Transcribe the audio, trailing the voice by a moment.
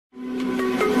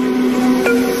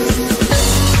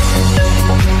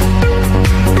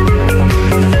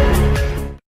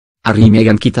Harry y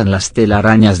Meghan quitan las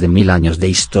telarañas de 1000 años de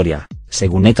historia,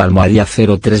 según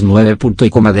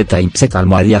 @039. de Times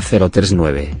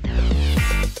 @039.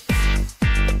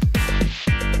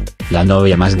 La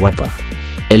novia más guapa.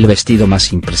 El vestido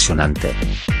más impresionante.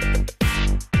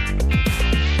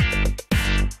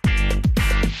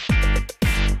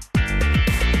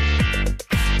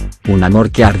 Un amor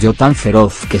que ardió tan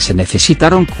feroz que se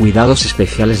necesitaron cuidados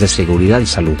especiales de seguridad y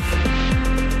salud.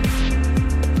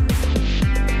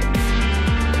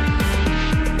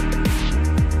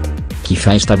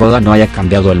 Quizá esta boda no haya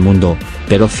cambiado el mundo,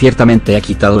 pero ciertamente ha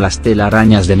quitado las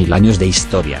telarañas de 1000 años de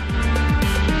historia.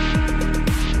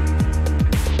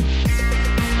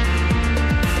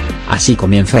 Así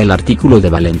comienza el artículo de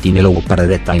Valentine para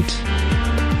The Times.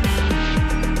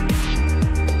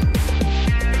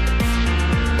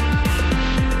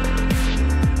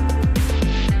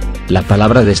 La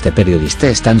palabra de este periodista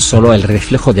es tan solo el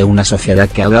reflejo de una sociedad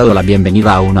que ha dado la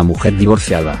bienvenida a una mujer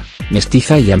divorciada,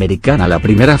 mestiza y americana a la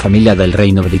primera familia del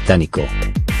reino británico.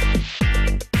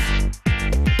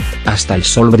 Hasta el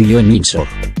sol brilló en Windsor.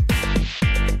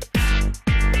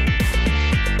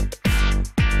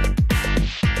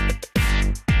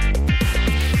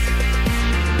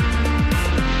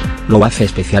 Lo hace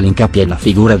especial hincapié en la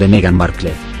figura de Meghan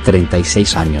Markle,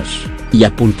 36 años, y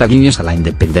apunta guiños a la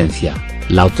independencia,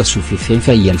 la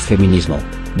autosuficiencia y el feminismo.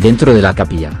 Dentro de la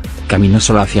capilla, caminó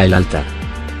solo hacia el altar.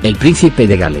 El príncipe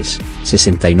de Gales,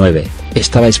 69,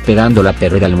 estaba esperándola,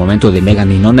 pero era el momento de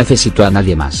Meghan y no necesitó a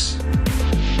nadie más.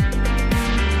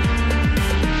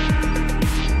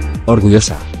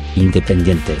 Orgullosa,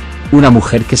 independiente, una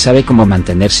mujer que sabe cómo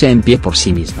mantenerse en pie por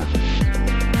sí misma.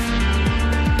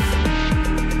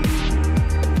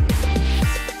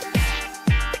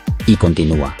 Y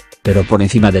continúa, pero por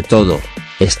encima de todo,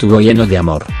 estuvo lleno de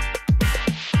amor.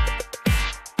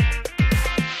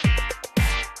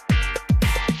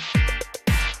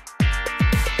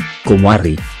 Como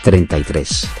Harry,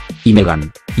 33, y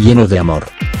Meghan, llenos de amor.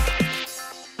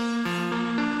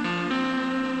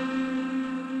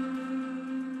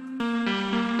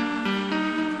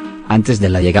 Antes de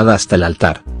la llegada hasta el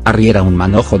altar, Harry era un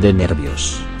manojo de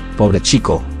nervios. Pobre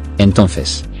chico.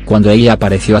 Entonces, cuando ella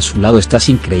apareció a su lado: estás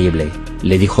increíble,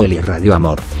 le dijo él y irradió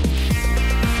amor.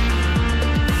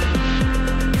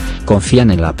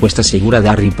 Confían en la apuesta segura de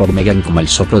Harry por Meghan como el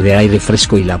soplo de aire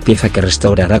fresco y la pieza que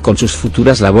restaurará con sus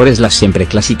futuras labores la siempre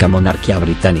clásica monarquía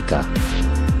británica.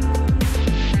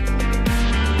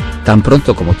 Tan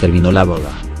pronto como terminó la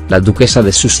boda, la duquesa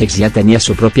de Sussex ya tenía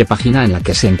su propia página en la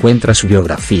que se encuentra su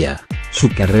biografía, su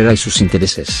carrera y sus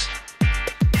intereses.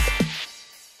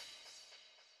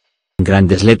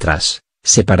 Grandes letras,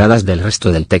 separadas del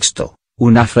resto del texto,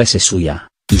 una frase suya: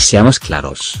 y seamos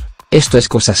claros, esto es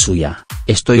cosa suya,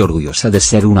 estoy orgullosa de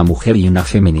ser una mujer y una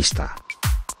feminista.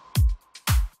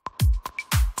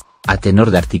 A tenor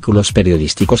de artículos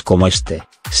periodísticos como este,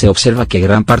 se observa que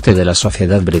gran parte de la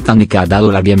sociedad británica ha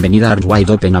dado la bienvenida arms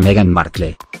wide open a Meghan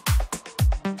Markle.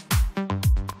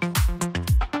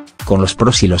 Con los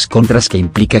pros y los contras que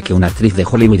implica que una actriz de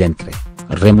Hollywood entre,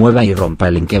 remueva y rompa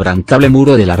el inquebrantable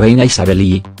muro de la reina Isabel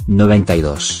I,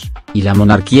 92, y la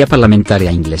monarquía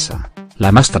parlamentaria inglesa,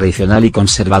 la más tradicional y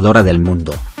conservadora del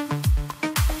mundo.